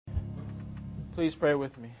Please pray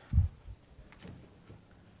with me.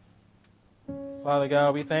 Father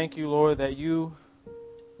God, we thank you, Lord, that you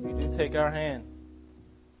do take our hand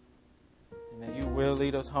and that you will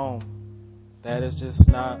lead us home. That is just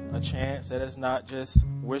not a chance. That is not just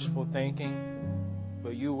wishful thinking,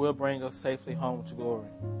 but you will bring us safely home to glory.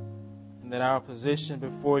 And that our position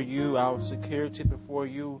before you, our security before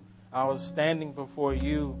you, our standing before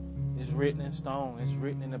you is written in stone. It's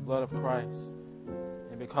written in the blood of Christ.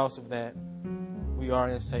 And because of that, we are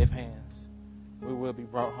in safe hands. We will be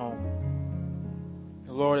brought home.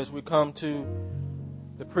 And Lord, as we come to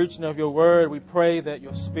the preaching of your word, we pray that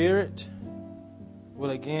your Spirit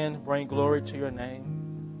will again bring glory to your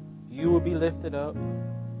name. You will be lifted up.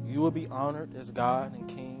 You will be honored as God and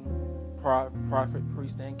King, prophet,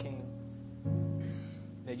 priest, and king.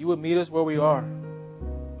 That you will meet us where we are.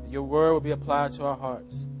 That your word will be applied to our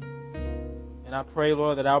hearts. And I pray,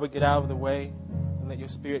 Lord, that I would get out of the way and let your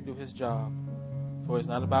Spirit do his job. For it's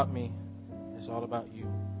not about me. It's all about you.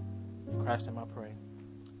 In Christ's name I pray.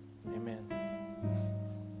 Amen.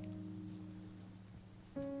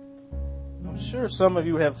 I'm sure some of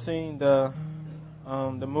you have seen the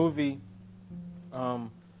movie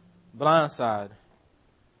Blindside.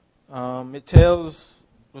 It tells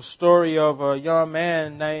the story of a young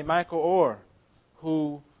man named Michael Orr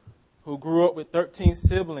who grew up with 13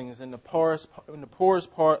 siblings in the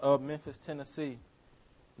poorest part of Memphis, Tennessee.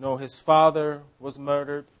 You know, his father was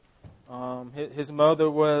murdered. His mother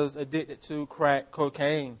was addicted to crack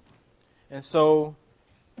cocaine. And so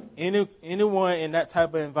anyone in that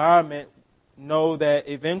type of environment know that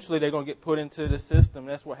eventually they're going to get put into the system.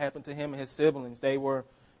 That's what happened to him and his siblings. They were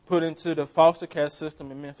put into the foster care system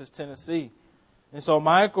in Memphis, Tennessee. And so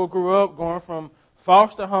Michael grew up going from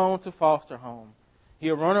foster home to foster home.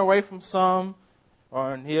 He'd run away from some,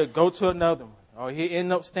 or he'd go to another one, or he'd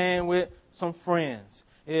end up staying with some friends.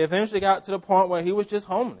 It eventually got to the point where he was just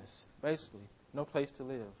homeless, basically. No place to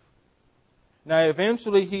live. Now,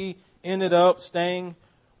 eventually he ended up staying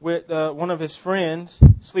with one of his friends,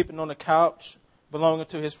 sleeping on the couch belonging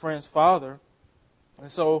to his friend's father.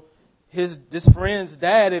 And so this friend's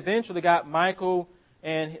dad eventually got Michael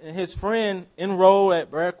and his friend enrolled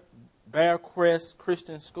at Bear Crest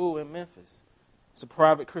Christian School in Memphis. It's a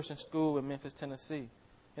private Christian school in Memphis, Tennessee.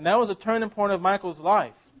 And that was a turning point of Michael's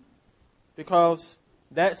life because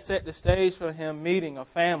that set the stage for him meeting a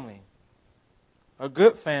family, a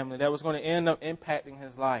good family that was going to end up impacting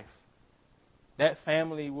his life. That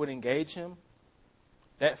family would engage him.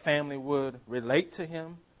 That family would relate to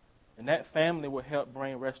him. And that family would help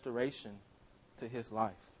bring restoration to his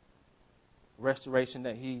life. Restoration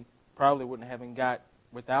that he probably wouldn't have got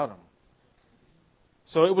without him.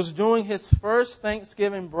 So it was during his first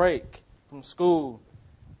Thanksgiving break from school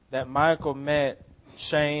that Michael met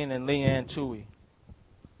Shane and Leanne Toohey.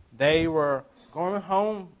 They were going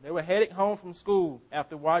home. They were headed home from school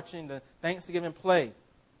after watching the Thanksgiving play.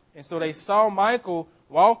 And so they saw Michael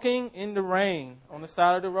walking in the rain on the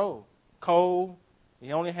side of the road. Cold.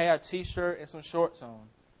 He only had a t-shirt and some shorts on.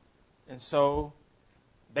 And so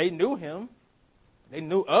they knew him. They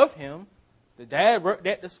knew of him. The dad worked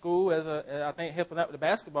at the school as I think helping out with the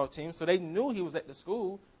basketball team. So they knew he was at the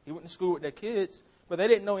school. He went to school with their kids. But they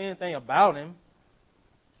didn't know anything about him.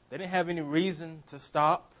 They didn't have any reason to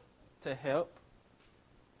stop, to help.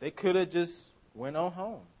 They could have just went on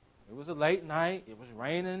home. It was a late night. It was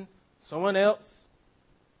raining. Someone else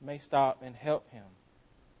may stop and help him.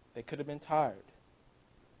 They could have been tired.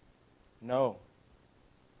 No,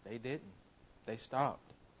 they didn't. They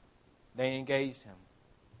stopped. They engaged him.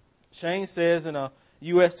 Shane says in a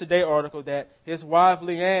U.S. Today article that his wife,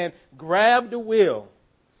 Leanne, grabbed the wheel.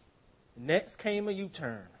 Next came a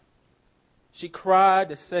U-turn. She cried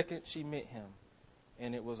the second she met him,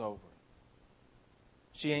 and it was over.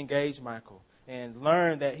 She engaged Michael and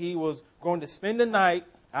learned that he was going to spend the night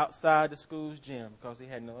outside the school's gym because he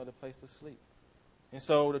had no other place to sleep. And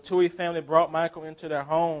so the Toohey family brought Michael into their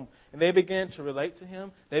home, and they began to relate to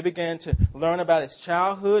him. They began to learn about his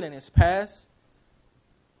childhood and his past.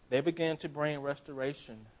 They began to bring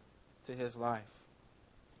restoration to his life.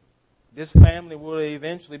 This family will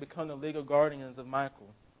eventually become the legal guardians of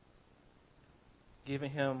Michael,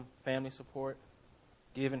 giving him family support,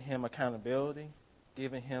 giving him accountability,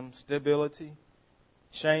 giving him stability.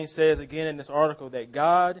 Shane says again in this article that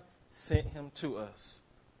God sent him to us.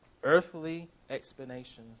 Earthly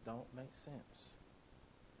explanations don't make sense.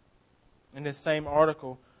 In this same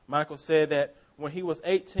article, Michael said that when he was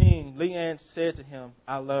 18, Leanne said to him,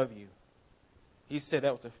 "I love you." He said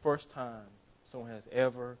that was the first time someone has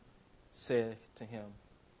ever said to him,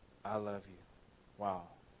 "I love you." Wow.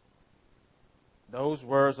 Those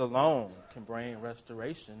words alone can bring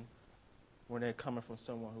restoration when they're coming from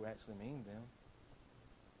someone who actually means them.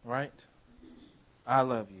 Right? I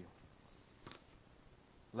love you.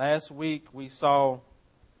 Last week we saw,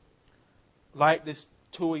 like this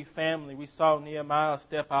Tui family, we saw Nehemiah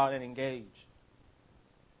step out and engage.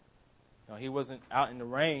 He wasn't out in the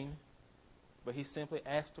rain, but he simply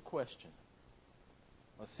asked a question.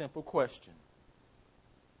 A simple question.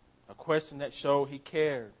 A question that showed he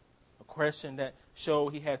cared. A question that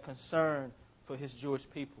showed he had concern for his Jewish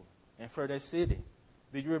people and for their city.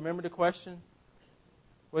 Do you remember the question?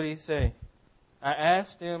 What did he say? I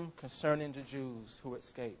asked them concerning the Jews who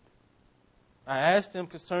escaped. I asked them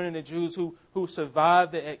concerning the Jews who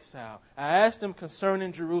survived the exile. I asked them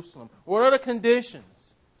concerning Jerusalem. What are the conditions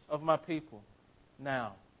of my people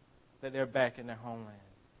now that they're back in their homeland?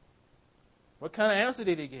 What kind of answer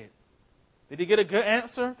did he get? Did he get a good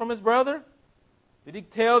answer from his brother? Did he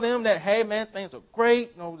tell them that, hey man, things are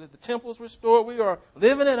great, that the temple's restored, we are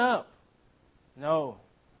living it up? No.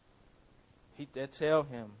 They tell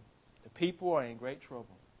him the people are in great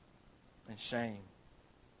trouble and shame.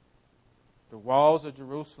 The walls of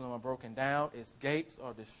Jerusalem are broken down, its gates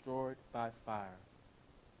are destroyed by fire.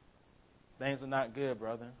 Things are not good,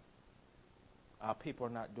 brother. Our people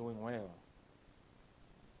are not doing well.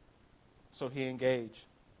 So he engaged.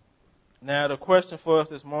 Now the question for us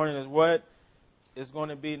this morning is, what is going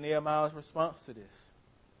to be Nehemiah's response to this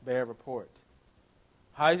bad report?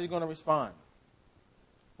 How is he going to respond?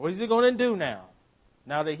 What is he going to do now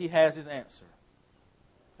that he has his answer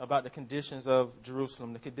about the conditions of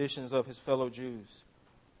Jerusalem, the conditions of his fellow Jews?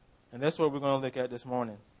 And that's what we're going to look at this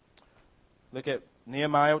morning. Look at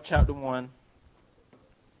Nehemiah chapter 1,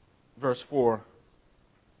 verse 4.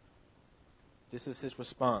 This is his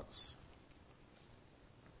response.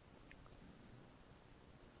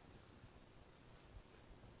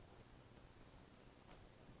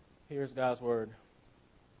 Here's God's word.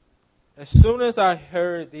 As soon as I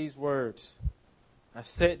heard these words, I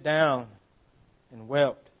sat down and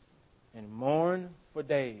wept and mourned for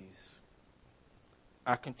days.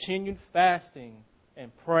 I continued fasting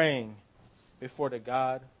and praying before the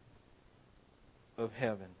God of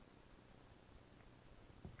heaven.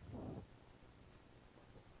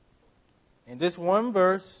 In this one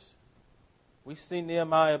verse, we see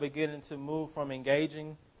Nehemiah beginning to move from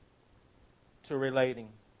engaging to relating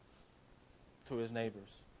to his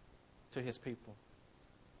neighbors, to his people.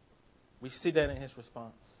 We see that in his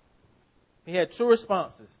response. He had two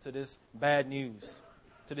responses to this bad news,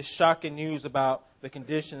 to this shocking news about the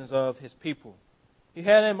conditions of his people. He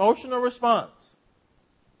had an emotional response.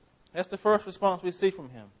 That's the first response we see from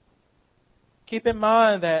him. Keep in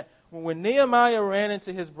mind that when Nehemiah ran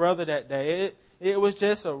into his brother that day, it was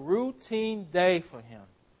just a routine day for him.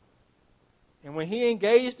 And when he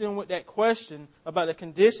engaged him with that question about the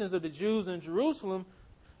conditions of the Jews in Jerusalem,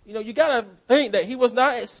 you got to think that he was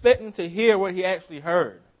not expecting to hear what he actually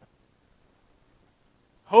heard.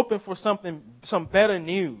 Hoping for some better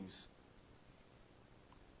news.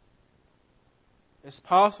 It's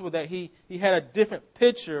possible that he had a different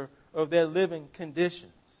picture of their living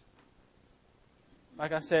conditions.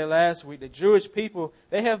 Like I said last week, the Jewish people,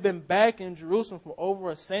 they have been back in Jerusalem for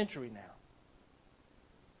over a century now.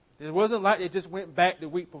 It wasn't like they just went back the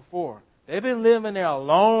week before. They've been living there a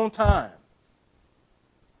long time.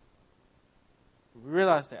 We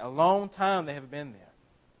realize that a long time they have been there.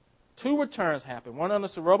 2 returns happened, one under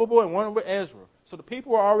Zerubbabel and one with Ezra. So the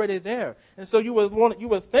people were already there. And so you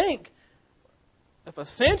would think if a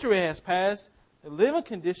century has passed, the living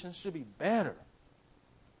conditions should be better.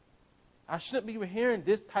 I shouldn't be hearing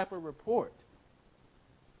this type of report.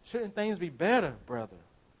 Shouldn't things be better, brother?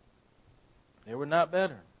 They were not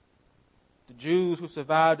better. The Jews who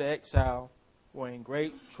survived the exile were in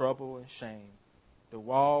great trouble and shame. The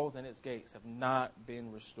walls and its gates have not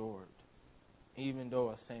been restored, even though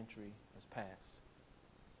a century has passed.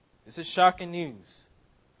 This is shocking news.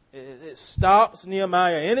 It stops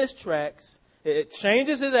Nehemiah in his tracks. It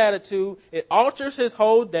changes his attitude. It alters his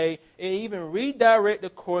whole day. It even redirects the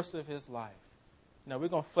course of his life. Now, we're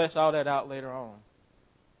going to flesh all that out later on.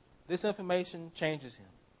 This information changes him.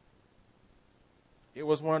 It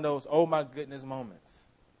was one of those, oh my goodness moments.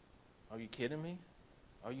 Are you kidding me?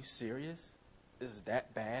 Are you serious? Is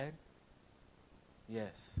that bad?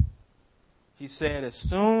 Yes. He said, as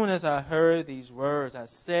soon as I heard these words, I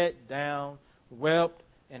sat down, wept,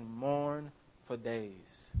 and mourned for days.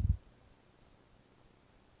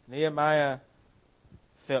 Nehemiah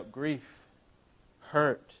felt grief,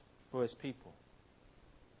 hurt for his people.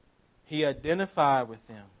 He identified with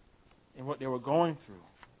them in what they were going through.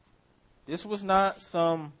 This was not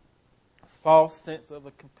some false sense of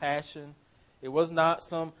a compassion. It was not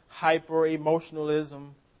some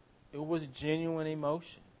hyper-emotionalism. It was genuine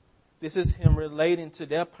emotion. This is him relating to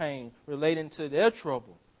their pain, relating to their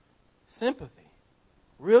trouble. Sympathy.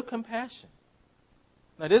 Real compassion.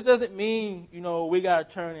 Now, this doesn't mean, we got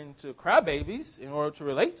to turn into crybabies in order to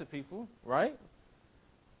relate to people, right?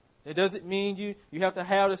 It doesn't mean you have to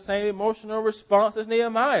have the same emotional response as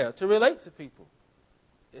Nehemiah to relate to people.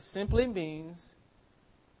 It simply means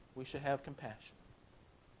we should have compassion.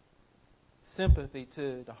 Sympathy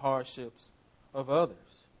to the hardships of others.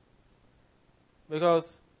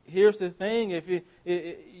 Because here's the thing,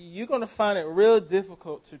 you're going to find it real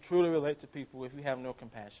difficult to truly relate to people if you have no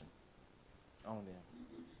compassion on them.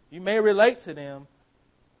 You may relate to them,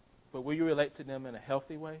 but will you relate to them in a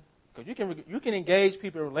healthy way? Because you can engage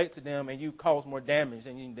people and relate to them, and you cause more damage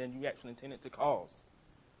than you actually intended to cause,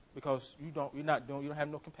 because you don't have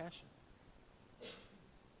no compassion.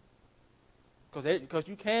 Because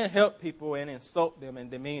you can help people and insult them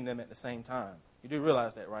and demean them at the same time. You do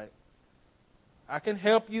realize that, right? I can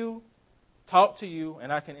help you, talk to you,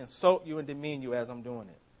 and I can insult you and demean you as I'm doing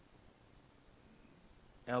it.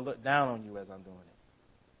 And I'll look down on you as I'm doing it.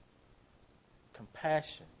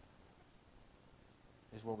 Compassion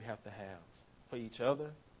is what we have to have for each other,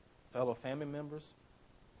 fellow family members,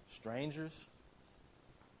 strangers.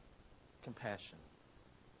 Compassion.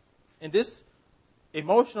 And this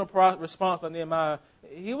emotional response by Nehemiah,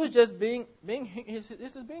 he was just being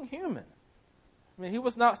human. I mean, he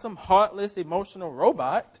was not some heartless, emotional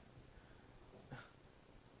robot.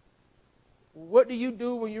 What do you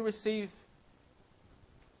do when you receive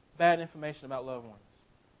bad information about loved ones?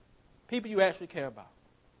 People you actually care about.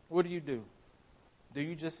 What do? Do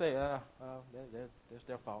you just say, that's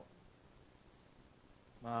their fault?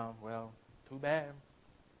 Well, too bad.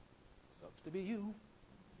 Sucks to be you.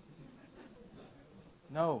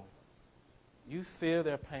 No. You feel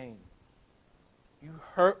their pain. You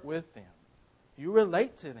hurt with them. You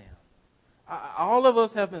relate to them. All of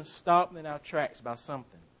us have been stopped in our tracks by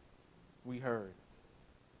something we heard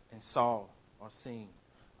and saw or seen.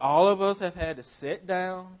 All of us have had to sit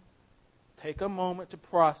down, take a moment to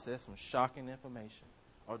process some shocking information,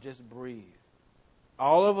 or just breathe.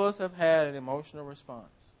 All of us have had an emotional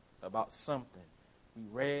response about something we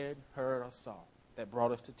read, heard, or saw that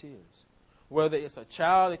brought us to tears. Whether it's a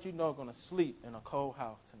child that you know is going to sleep in a cold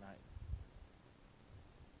house tonight.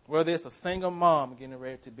 Whether it's a single mom getting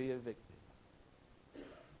ready to be evicted.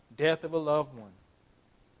 Death of a loved one.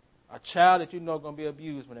 A child that you know is going to be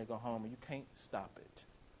abused when they go home and you can't stop it.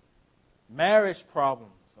 Marriage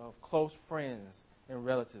problems of close friends and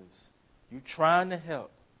relatives. You're trying to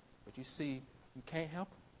help, but you see you can't help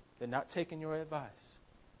them. They're not taking your advice.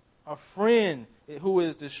 A friend who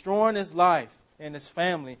is destroying his life and his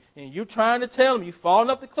family, and you're trying to tell him, you're falling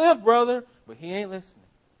up the cliff, brother, but he ain't listening.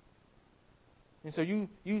 And so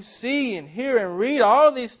you see and hear and read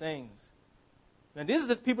all these things. And these are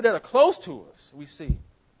the people that are close to us, we see.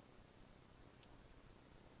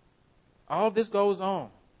 All this goes on.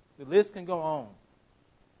 The list can go on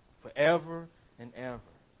forever and ever.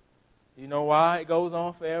 You know why it goes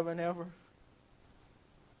on forever and ever?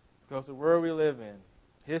 Because the world we live in,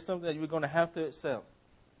 here's something that you're going to have to accept.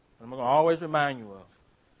 And I'm going to always remind you of.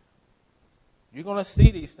 You're going to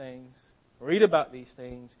see these things, read about these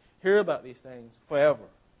things, hear about these things forever.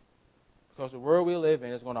 Because the world we live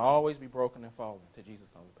in is going to always be broken and fallen till Jesus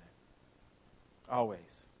comes back. Always.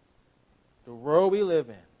 The world we live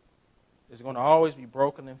in is going to always be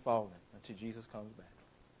broken and fallen until Jesus comes back.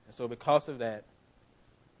 And so because of that,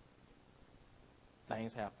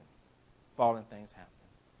 things happen. Fallen things happen.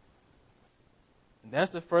 And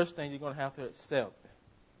that's the first thing you're going to have to accept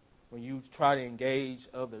when you try to engage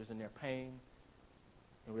others in their pain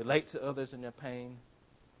and relate to others in their pain,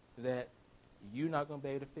 is that you're not going to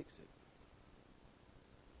be able to fix it.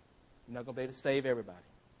 You're not going to be able to save everybody.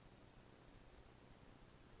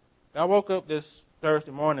 I woke up this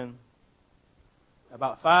Thursday morning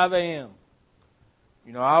about 5 a.m.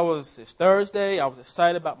 It's Thursday. I was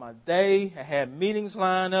excited about my day. I had meetings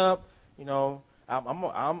lined up.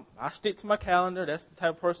 I stick to my calendar. That's the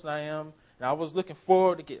type of person I am. And I was looking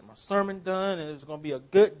forward to getting my sermon done, and it was going to be a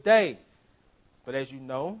good day. But as you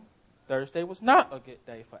know, Thursday was not a good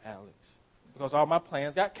day for Alex because all my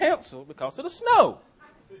plans got canceled because of the snow.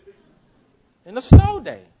 And the snow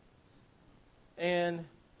day. And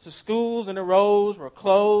the schools and the roads were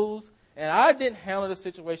closed, and I didn't handle the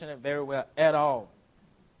situation very well at all.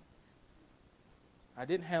 I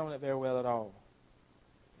didn't handle it very well at all.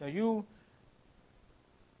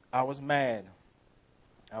 I was mad.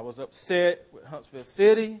 I was upset with Huntsville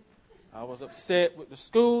City. I was upset with the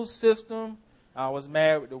school system. I was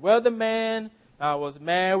mad with the weatherman. I was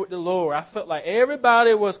mad with the Lord. I felt like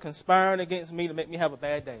everybody was conspiring against me to make me have a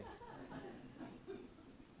bad day.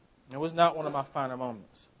 It was not one of my finer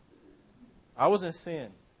moments. I was in sin.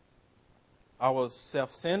 I was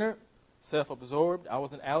self-centered, self-absorbed. I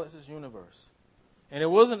was in Alex's universe. And it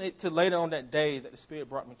wasn't until later on that day that the Spirit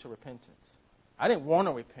brought me to repentance. I didn't want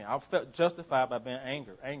to repent. I felt justified by being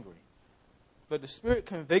angry. But the Spirit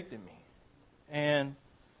convicted me. And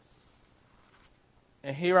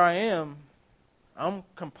here I am. I'm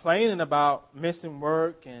complaining about missing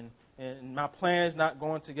work and my plans not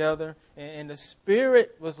going together. And the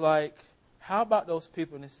Spirit was like, how about those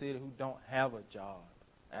people in the city who don't have a job,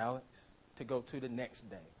 Alex, to go to the next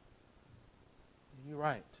day? You're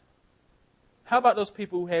right. How about those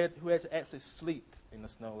people who had to actually sleep in the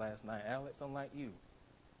snow last night? Alex, unlike you.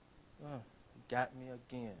 Oh, got me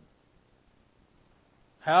again.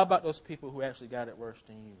 How about those people who actually got it worse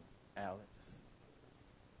than you, Alex?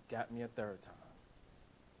 Got me a third time.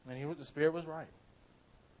 And the Spirit was right.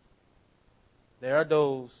 There are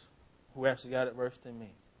those who actually got it worse than me.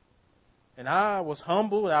 And I was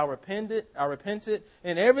humbled, I repented,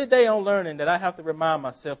 and every day I'm learning that I have to remind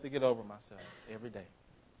myself to get over myself. Every day.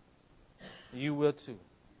 You will too.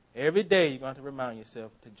 Every day you're going to remind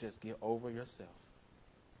yourself to just get over yourself.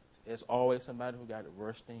 There's always somebody who got it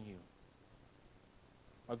worse than you.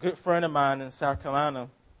 A good friend of mine in South Carolina,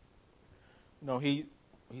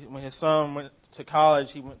 when his son went to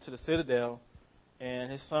college, he went to the Citadel,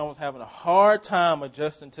 and his son was having a hard time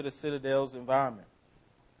adjusting to the Citadel's environment.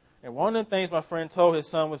 And one of the things my friend told his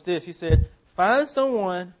son was this. He said, find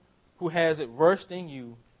someone who has it worse than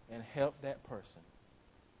you and help that person.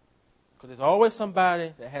 Because there's always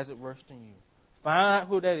somebody that has it worse than you. Find out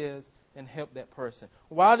who that is and help that person.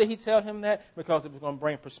 Why did he tell him that? Because it was going to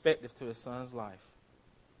bring perspective to his son's life.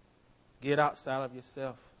 Get outside of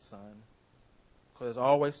yourself, son. Because there's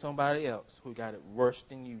always somebody else who got it worse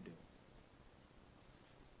than you do.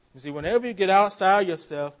 You see, whenever you get outside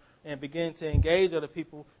yourself and begin to engage other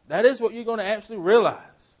people, that is what you're going to actually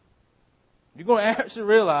realize. You're going to actually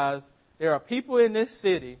realize there are people in this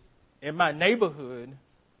city, in my neighborhood,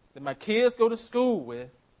 that my kids go to school with,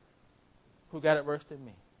 who got it worse than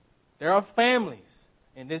me. There are families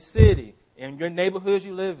in this city, in your neighborhoods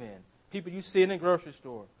you live in, people you see in the grocery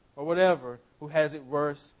store or whatever, who has it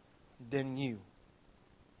worse than you.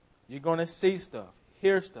 You're going to see stuff,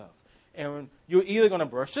 hear stuff, and you're either going to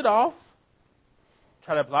brush it off,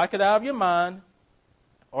 try to block it out of your mind,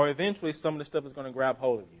 or eventually some of the stuff is going to grab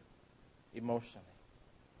hold of you emotionally.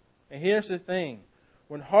 And here's the thing.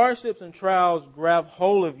 When hardships and trials grab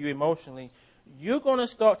hold of you emotionally, you're going to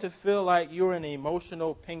start to feel like you're in an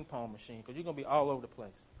emotional ping pong machine because you're going to be all over the place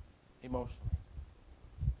emotionally.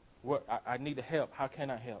 I need to help. How can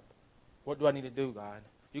I help? What do I need to do, God?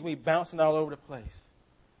 You're going to be bouncing all over the place.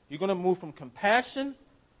 You're going to move from compassion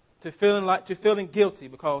to feeling guilty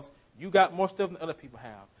because you got more stuff than other people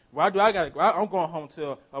have. Why do I got to go? I'm going home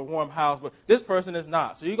to a warm house, but this person is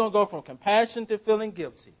not. So you're going to go from compassion to feeling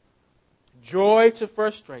guilty. Joy to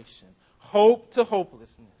frustration, hope to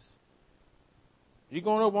hopelessness. You're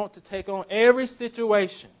going to want to take on every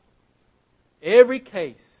situation, every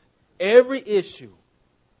case, every issue.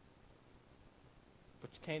 But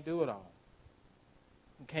you can't do it all.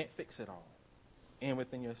 You can't fix it all. And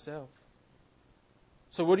within yourself.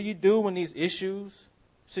 So what do you do when these issues,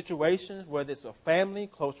 situations, whether it's a family,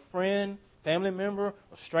 close friend, family member,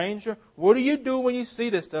 a stranger, what do you do when you see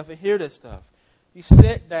this stuff and hear this stuff? You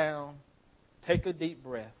sit down, take a deep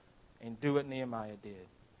breath, and do what Nehemiah did.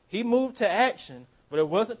 He moved to action, but it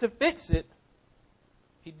wasn't to fix it.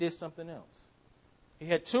 He did something else. He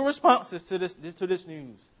had two responses to this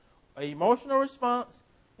news. An emotional response,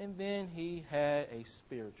 and then he had a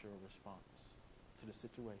spiritual response to the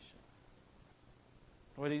situation.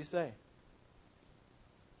 What did he say?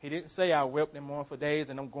 He didn't say, I wept and mourned for days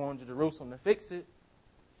and I'm going to Jerusalem to fix it.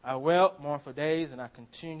 I wept, mourned for days, and I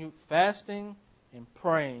continued fasting and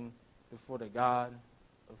praying before the God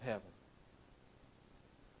of heaven.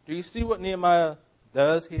 Do you see what Nehemiah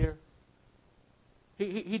does here?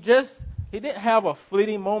 He didn't have a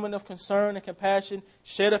fleeting moment of concern and compassion,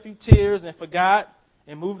 shed a few tears and forgot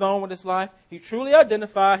and moved on with his life. He truly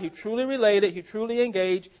identified, he truly related, he truly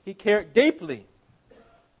engaged, he cared deeply.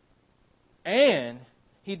 And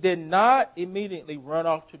he did not immediately run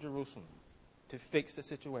off to Jerusalem to fix the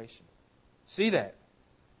situation. See that?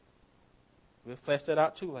 We'll flesh that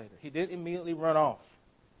out too later. He didn't immediately run off.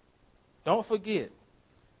 Don't forget,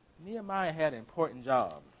 Nehemiah had an important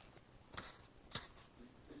job.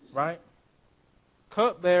 Right?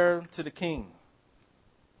 Cupbearer to the king.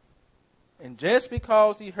 And just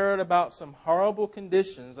because he heard about some horrible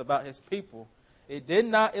conditions about his people, it did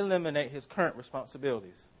not eliminate his current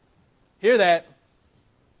responsibilities. Hear that?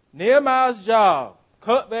 Nehemiah's job,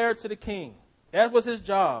 cupbearer to the king, That was his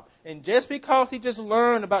job. And just because he just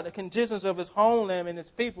learned about the conditions of his homeland and his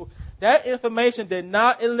people, that information did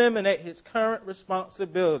not eliminate his current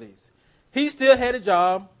responsibilities. He still had a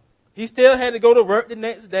job. He still had to go to work the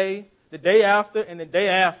next day, the day after, and the day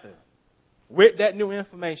after with that new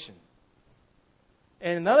information.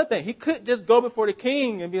 And another thing, he couldn't just go before the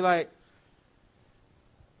king and be like,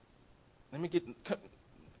 let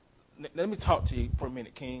me talk to you for a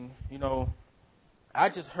minute, king. You know, I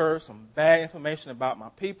just heard some bad information about my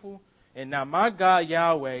people. And now my God,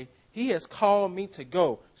 Yahweh, he has called me to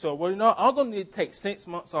go. So, well, you know, I'm going to need to take 6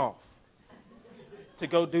 months off to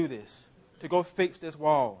go do this, to go fix this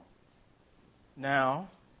wall. Now,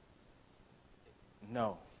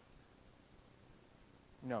 no,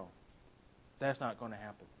 that's not going to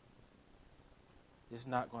happen. It's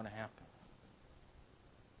not going to happen.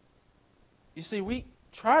 You see, we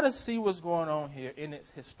try to see what's going on here in its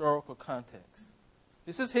historical context.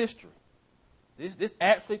 This is history. This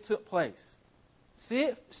actually took place. See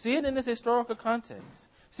it in this historical context.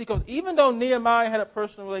 See, because even though Nehemiah had a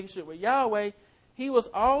personal relationship with Yahweh, he was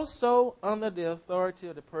also under the authority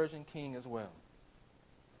of the Persian king as well.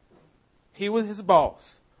 He was his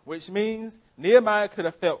boss, which means Nehemiah could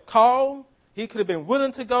have felt called. He could have been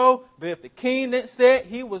willing to go, but if the king didn't say it,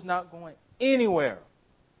 he was not going anywhere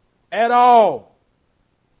at all.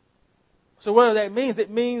 So what that means? It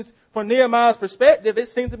means from Nehemiah's perspective, it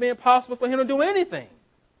seemed to be impossible for him to do anything.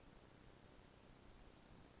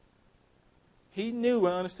 He knew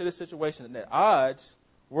and understood the situation that odds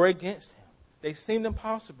were against him. They seemed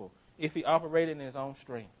impossible if he operated in his own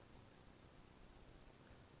strength.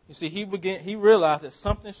 You see, he realized that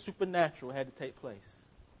something supernatural had to take place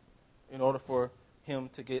in order for him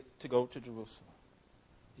to go to Jerusalem.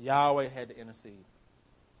 Yahweh had to intercede.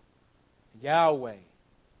 Yahweh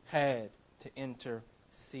had to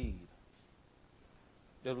intercede.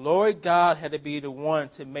 The Lord God had to be the one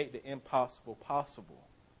to make the impossible possible.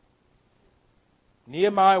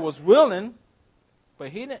 Nehemiah was willing, but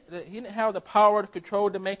he didn't have the power to control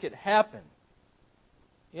to make it happen.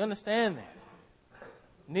 You understand that?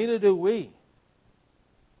 Neither do we.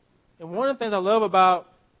 And one of the things I love about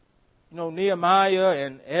Nehemiah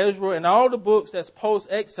and Ezra and all the books that's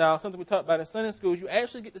post-exile, something we talked about in Sunday schools, you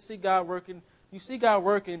actually get to see God working. You see God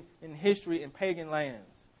working in history in pagan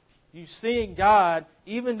lands. You see God,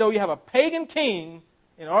 even though you have a pagan king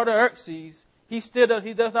in Artaxerxes, he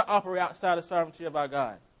does not operate outside the sovereignty of our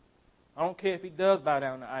God. I don't care if he does bow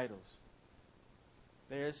down to idols.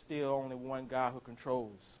 There is still only one God who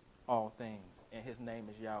controls all things, and his name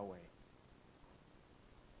is Yahweh.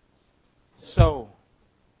 So,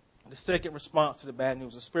 the second response to the bad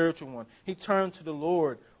news, a spiritual one. He turned to the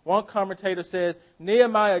Lord. One commentator says,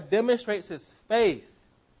 Nehemiah demonstrates his faith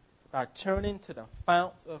by turning to the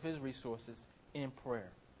fount of his resources in prayer.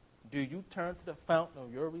 Do you turn to the fountain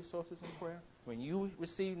of your resources in prayer when you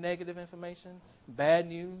receive negative information, bad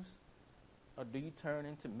news, or do you turn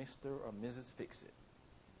into Mr. or Mrs. Fix-It?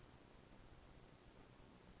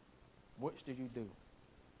 Which do you do?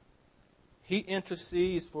 He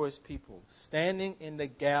intercedes for his people, standing in the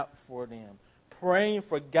gap for them, praying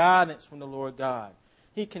for guidance from the Lord God.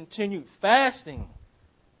 He continued fasting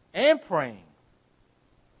and praying.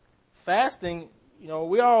 Fasting,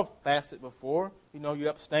 we all fasted before. You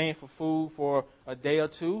abstain from food for a day or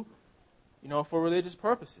two, for religious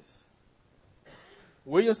purposes.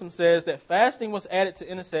 Williamson says that fasting was added to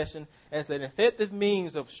intercession as an effective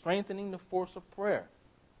means of strengthening the force of prayer.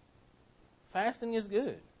 Fasting is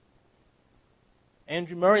good.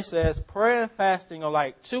 Andrew Murray says, prayer and fasting are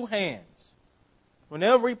like two hands.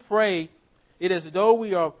 Whenever we pray, it is as though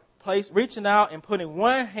we are reaching out and putting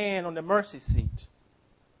one hand on the mercy seat.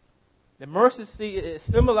 The mercy seat, it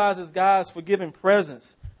symbolizes God's forgiving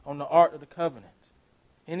presence on the Ark of the Covenant.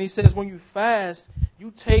 And he says when you fast,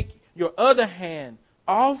 you take your other hand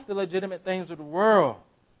off the legitimate things of the world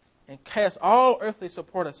and cast all earthly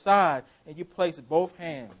support aside, and you place both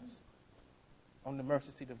hands on the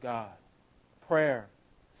mercy seat of God. Prayer,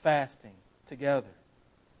 fasting together.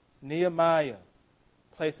 Nehemiah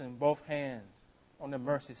placing both hands on the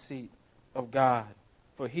mercy seat of God.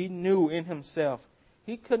 For he knew in himself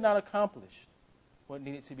he could not accomplish what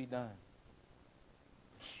needed to be done.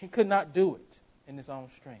 He could not do it in his own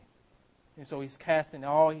strength. And so he's casting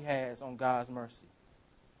all he has on God's mercy,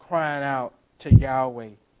 crying out to Yahweh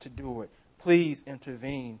to do it. Please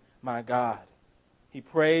intervene, my God. He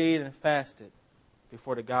prayed and fasted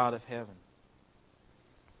before the God of heaven.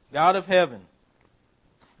 God of heaven.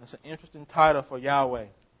 That's an interesting title for Yahweh.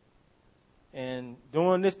 And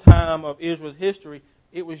during this time of Israel's history,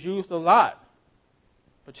 it was used a lot,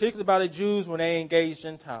 particularly by the Jews when they engaged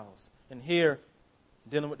Gentiles. And here,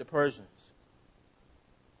 dealing with the Persians.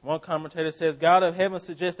 One commentator says, God of heaven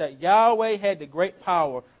suggests that Yahweh had the great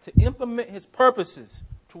power to implement his purposes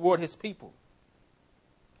toward his people.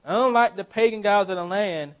 Unlike the pagan gods of the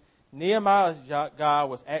land, Nehemiah's God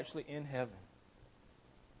was actually in heaven.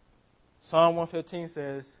 Psalm 115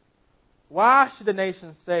 says, why should the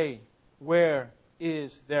nations say, where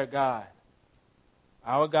is their God?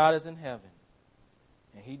 Our God is in heaven,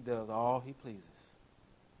 and he does all he pleases.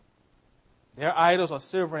 Their idols are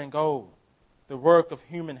silver and gold, the work of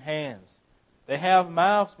human hands. They have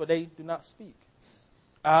mouths, but they do not speak.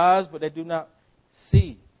 Eyes, but they do not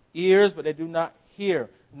see. Ears, but they do not hear.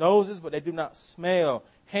 Noses, but they do not smell.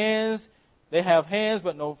 Hands, they have hands,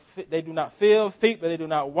 but they do not feel. Feet, but they do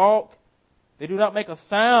not walk. They do not make a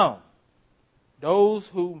sound. Those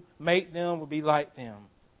who make them will be like them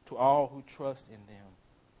to all who trust in them.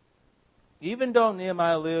 Even though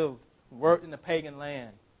Nehemiah worked in the pagan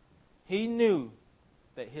land, he knew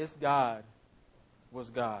that his God was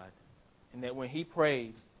God, and that when he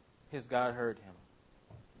prayed, his God heard him.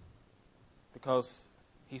 Because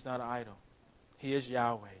he's not an idol. He is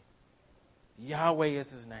Yahweh. Yahweh is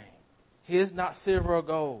his name. He is not silver or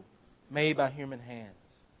gold made by human hands.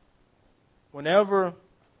 Whenever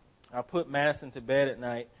I put Madison to bed at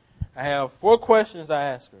night, I have 4 questions I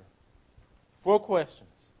ask her. 4 questions.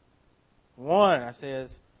 1, I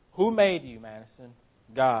says, who made you, Madison?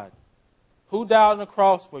 God. Who died on the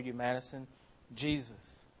cross for you, Madison? Jesus.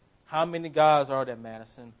 How many gods are there,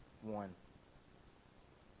 Madison? 1.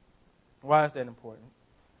 Why is that important?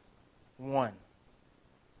 1.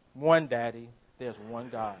 1, Daddy. There's one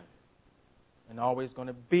God. And always going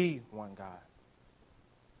to be one God.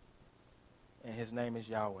 And his name is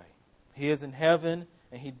Yahweh. He is in heaven,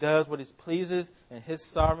 and he does what he pleases, and his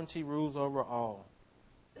sovereignty rules over all.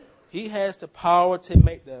 He has the power to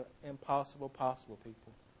make the impossible possible,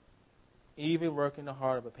 people. Even work in the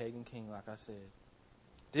heart of a pagan king, like I said.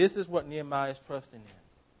 This is what Nehemiah is trusting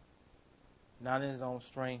in. Not in his own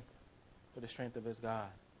strength, but the strength of his God.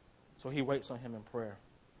 So he waits on him in prayer.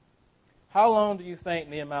 How long do you think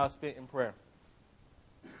Nehemiah spent in prayer?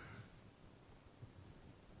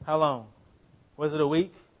 How long? Was it a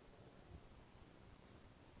week?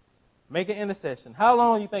 Make an intercession. How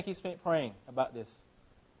long do you think he spent praying about this?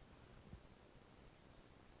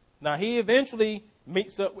 Now, he eventually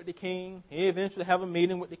meets up with the king. He eventually have a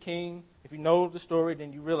meeting with the king. If you know the story,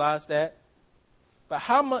 then you realize that. But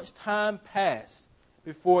how much time passed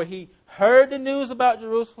before he heard the news about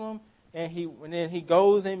Jerusalem and then he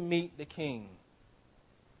goes and meet the king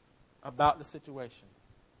about the situation?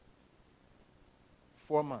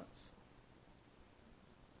 4 months.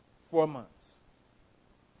 4 months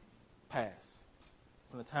passed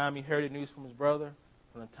from the time he heard the news from his brother,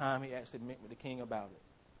 from the time he actually met with the king about it.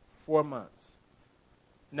 4 months.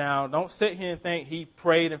 Now, don't sit here and think he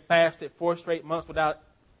prayed and fasted 4 straight months without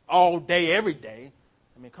all day, every day.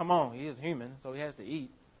 I mean, come on, he is human, so he has to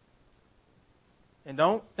eat. And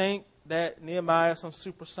don't think that Nehemiah is some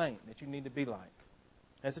super saint that you need to be like.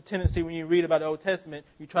 That's a tendency when you read about the Old Testament,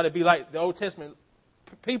 you try to be like the Old Testament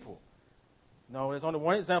people. No, there's only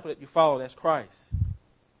one example that you follow, that's Christ.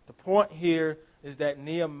 The point here is that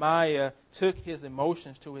Nehemiah took his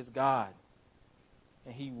emotions to his God.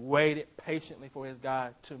 And he waited patiently for his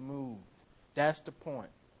God to move. That's the point.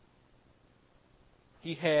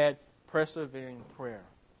 He had persevering prayer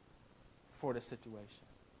for the situation.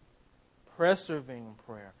 Persevering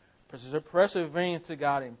prayer. Persevering to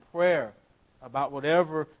God in prayer about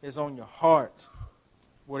whatever is on your heart.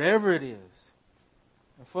 Whatever it is.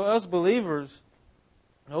 And for us believers,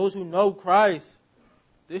 those who know Christ,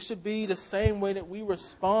 this should be the same way that we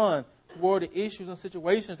respond toward the issues and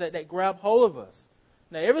situations that grab hold of us.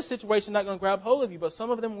 Now, every situation is not going to grab hold of you, but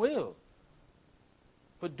some of them will.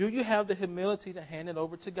 But do you have the humility to hand it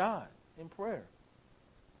over to God in prayer?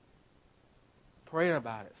 Praying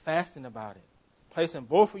about it, fasting about it, placing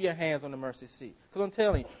both of your hands on the mercy seat. Because I'm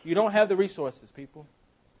telling you, you don't have the resources, people.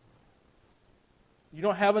 You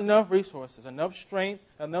don't have enough resources, enough strength,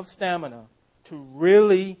 enough stamina to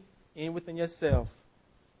really, within yourself,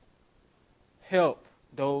 help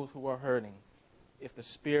those who are hurting if the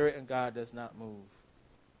Spirit and God does not move.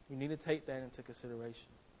 You need to take that into consideration.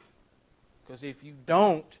 Because if you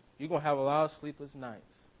don't, you're going to have a lot of sleepless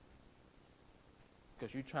nights.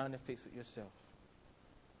 Because you're trying to fix it yourself.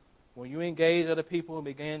 When you engage other people and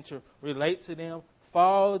begin to relate to them,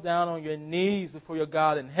 fall down on your knees before your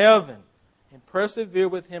God in heaven and persevere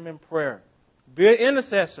with him in prayer. Be an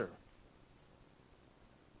intercessor.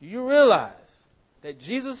 Do you realize that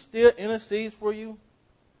Jesus still intercedes for you?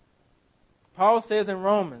 Paul says in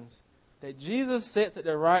Romans that Jesus sits at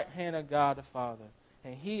the right hand of God the Father,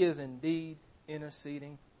 and he is indeed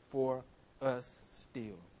interceding for us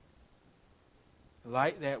still.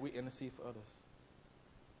 Like that, we intercede for others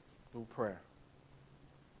through prayer.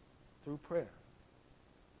 Through prayer.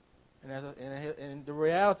 And the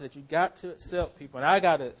reality that you got to accept, people, and I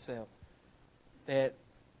got to accept, that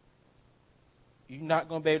you're not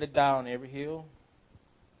going to be able to die on every hill.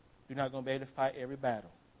 You're not going to be able to fight every battle.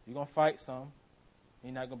 You're going to fight some.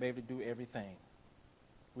 You're not going to be able to do everything.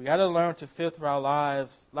 We got to learn to filter our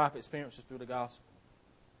life experiences through the gospel,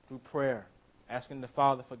 through prayer, asking the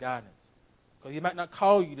Father for guidance. Because He might not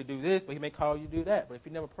call you to do this, but He may call you to do that. But if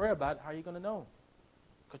you never pray about it, how are you going to know?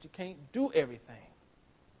 Because you can't do everything.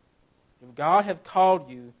 If God has called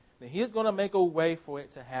you, then He's going to make a way for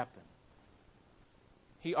it to happen.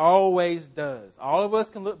 He always does. All of us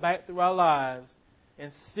can look back through our lives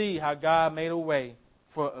and see how God made a way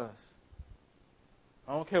for us.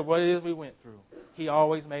 I don't care what it is we went through. He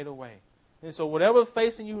always made a way. And so whatever's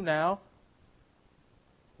facing you now,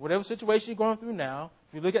 whatever situation you're going through now,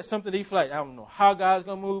 if you look at something that you feel like, I don't know how God's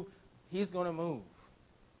going to move, He's going to move.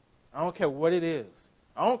 I don't care what it is.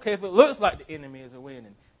 I don't care if it looks like the enemy is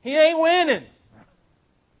winning. He ain't winning.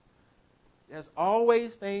 There's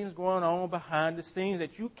always things going on behind the scenes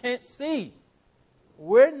that you can't see.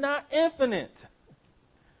 We're not infinite.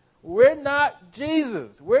 We're not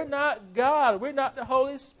Jesus. We're not God. We're not the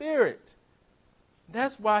Holy Spirit.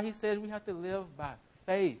 That's why He says we have to live by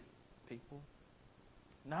faith, people.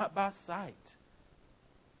 Not by sight.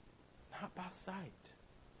 Not by sight.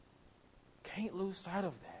 Can't lose sight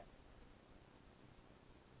of that.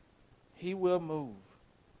 He will move.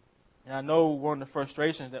 And I know one of the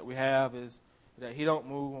frustrations that we have is that He don't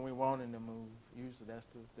move when we want Him to move. Usually that's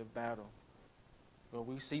the battle. But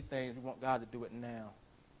we see things, we want God to do it now.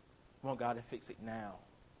 We want God to fix it now.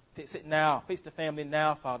 Fix it now. Fix the family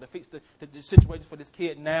now, Father. Fix the situation for this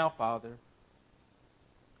kid now, Father.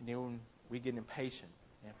 And then we get impatient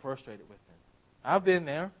and frustrated with Him. I've been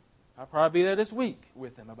there. I'll probably be there this week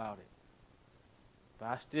with Him about it. But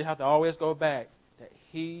I still have to always go back that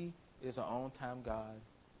He is an on-time God.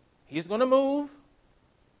 He's going to move,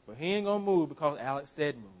 but He ain't going to move because Alex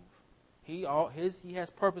said move. He has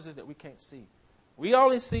purposes that we can't see. We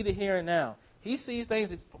only see the here and now. He sees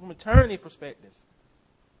things from eternity perspective.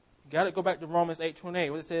 You got to go back to Romans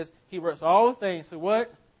 8:28, where it says He works all things to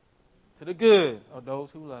what? To the good of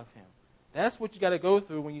those who love Him. That's what you got to go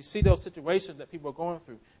through when you see those situations that people are going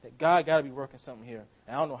through. That God got to be working something here.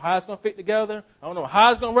 And I don't know how it's going to fit together. I don't know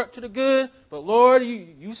how it's going to work to the good. But Lord,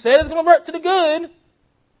 you said it's going to work to the good.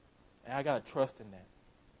 And I got to trust in that.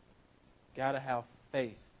 Got to have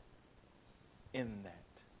faith in that.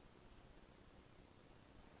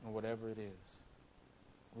 And whatever it is,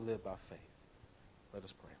 we live by faith. Let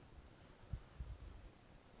us pray.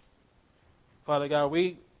 Father God,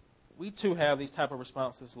 we too have these type of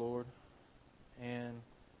responses, Lord. And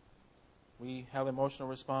we have an emotional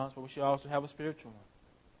response, but we should also have a spiritual one.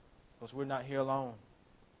 Because we're not here alone.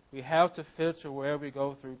 We have to filter wherever we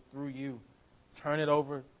go through you. Turn it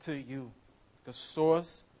over to you. The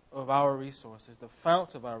source of our resources, the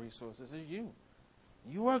fount of our resources is you.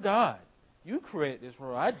 You are God. You created this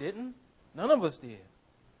world. I didn't. None of us did.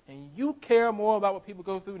 And you care more about what people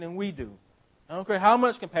go through than we do. I don't care how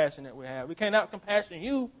much compassion that we have. We can't out compassion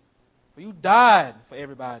you. For you died for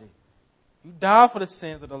everybody. You died for the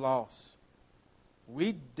sins of the lost.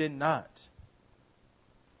 We did not.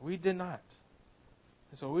 We did not.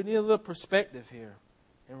 And so we need a little perspective here.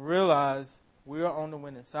 And realize we are on the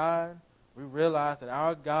winning side. We realize that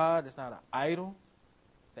our God is not an idol.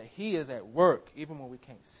 That He is at work even when we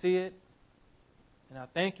can't see it. And I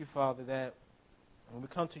thank you, Father, that when we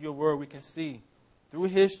come to your word, we can see through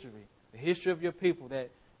history, the history of your people, that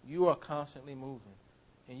you are constantly moving.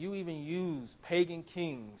 And you even use pagan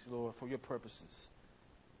kings, Lord, for your purposes.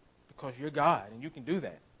 Because you're God and you can do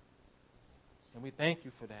that. And we thank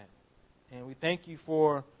you for that. And we thank you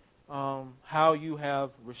for how you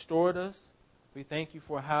have restored us. We thank you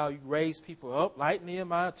for how you raised people up like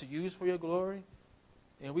Nehemiah to use for your glory.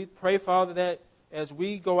 And we pray, Father, that as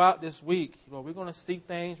we go out this week, Lord, we're going to see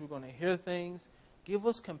things, we're going to hear things. Give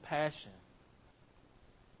us compassion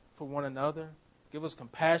for one another. Give us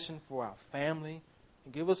compassion for our family.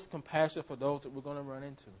 And give us compassion for those that we're going to run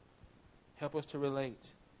into. Help us to relate.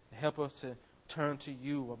 Help us to turn to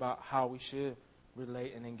you about how we should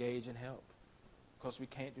relate and engage and help. Because we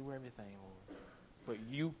can't do everything, Lord. But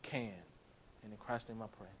you can. And in Christ's name I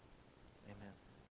pray. Amen.